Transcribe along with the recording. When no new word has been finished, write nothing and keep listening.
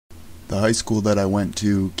The high school that I went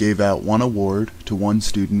to gave out one award to one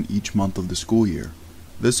student each month of the school year.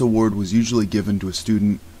 This award was usually given to a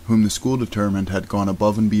student whom the school determined had gone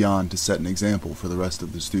above and beyond to set an example for the rest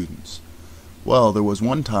of the students. Well, there was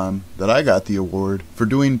one time that I got the award for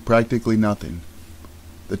doing practically nothing.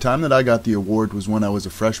 The time that I got the award was when I was a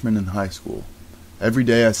freshman in high school. Every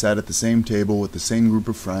day I sat at the same table with the same group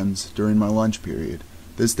of friends during my lunch period.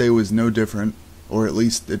 This day was no different, or at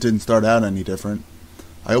least it didn't start out any different.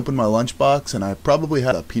 I opened my lunchbox and I probably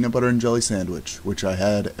had a peanut butter and jelly sandwich, which I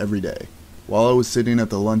had every day. While I was sitting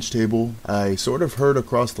at the lunch table, I sort of heard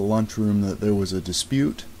across the lunchroom that there was a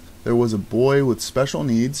dispute. There was a boy with special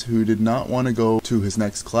needs who did not want to go to his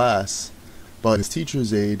next class, but his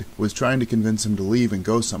teacher's aide was trying to convince him to leave and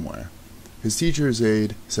go somewhere. His teacher's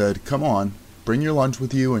aide said, "Come on, bring your lunch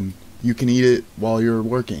with you and you can eat it while you're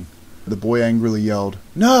working." The boy angrily yelled,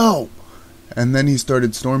 "No!" And then he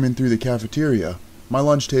started storming through the cafeteria. My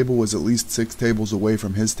lunch table was at least 6 tables away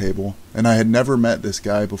from his table, and I had never met this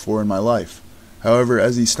guy before in my life. However,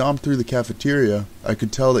 as he stomped through the cafeteria, I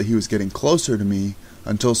could tell that he was getting closer to me,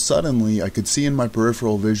 until suddenly I could see in my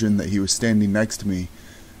peripheral vision that he was standing next to me.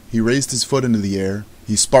 He raised his foot into the air,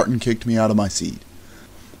 he Spartan kicked me out of my seat.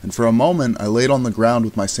 And for a moment I laid on the ground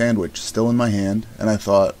with my sandwich still in my hand, and I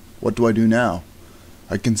thought, what do I do now?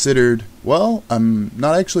 I considered, well, I'm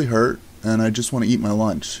not actually hurt, and I just want to eat my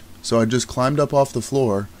lunch. So I just climbed up off the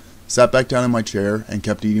floor, sat back down in my chair, and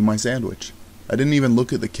kept eating my sandwich. I didn't even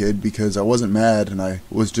look at the kid because I wasn't mad and I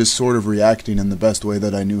was just sort of reacting in the best way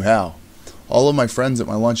that I knew how. All of my friends at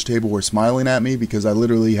my lunch table were smiling at me because I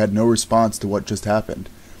literally had no response to what just happened.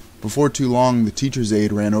 Before too long, the teacher's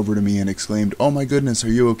aide ran over to me and exclaimed, "Oh my goodness,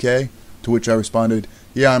 are you okay?" To which I responded,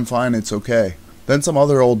 "Yeah, I'm fine, it's okay." Then some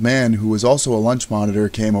other old man who was also a lunch monitor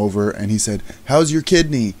came over and he said, "How's your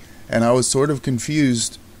kidney?" And I was sort of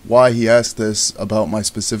confused why he asked this about my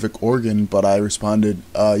specific organ, but I responded,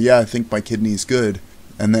 yeah, I think my kidney's good.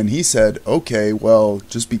 And then he said, "Okay, well,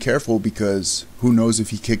 just be careful because who knows if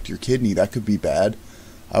he kicked your kidney, that could be bad."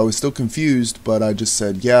 I was still confused, but I just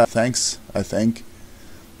said, "Yeah, thanks, I think."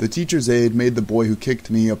 The teacher's aide made the boy who kicked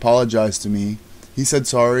me apologize to me. He said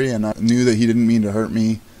sorry, and I knew that he didn't mean to hurt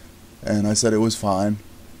me, and I said it was fine.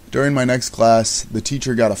 During my next class, the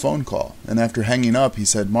teacher got a phone call, and after hanging up, he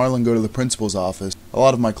said, "Marlin, go to the principal's office." A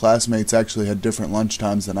lot of my classmates actually had different lunch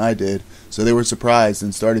times than I did, so they were surprised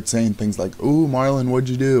and started saying things like, "Ooh, Marlin, what'd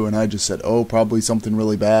you do?" And I just said, "Oh, probably something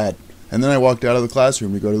really bad." And then I walked out of the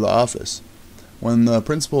classroom to go to the office. When the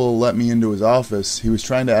principal let me into his office, he was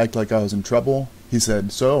trying to act like I was in trouble. He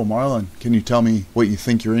said, "So, Marlin, can you tell me what you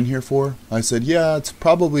think you're in here for?" I said, "Yeah, it's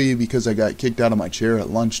probably because I got kicked out of my chair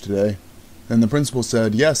at lunch today." And the principal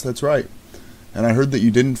said, "Yes, that's right. And I heard that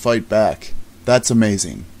you didn't fight back. That's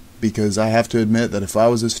amazing, because I have to admit that if I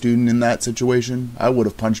was a student in that situation, I would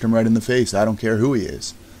have punched him right in the face. I don't care who he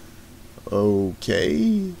is."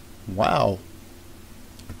 Okay, wow.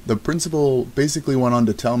 The principal basically went on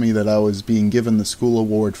to tell me that I was being given the school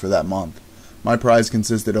award for that month. My prize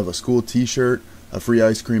consisted of a school t-shirt, a free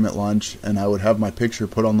ice cream at lunch, and I would have my picture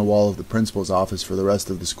put on the wall of the principal's office for the rest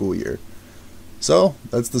of the school year. So,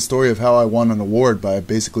 that's the story of how I won an award by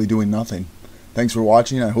basically doing nothing. Thanks for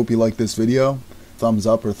watching. I hope you liked this video. Thumbs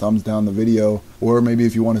up or thumbs down the video, or maybe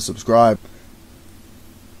if you want to subscribe.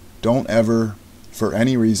 Don't ever, for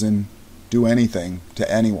any reason, do anything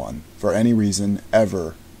to anyone, for any reason,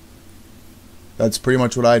 ever. That's pretty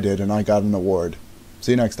much what I did, and I got an award.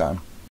 See you next time.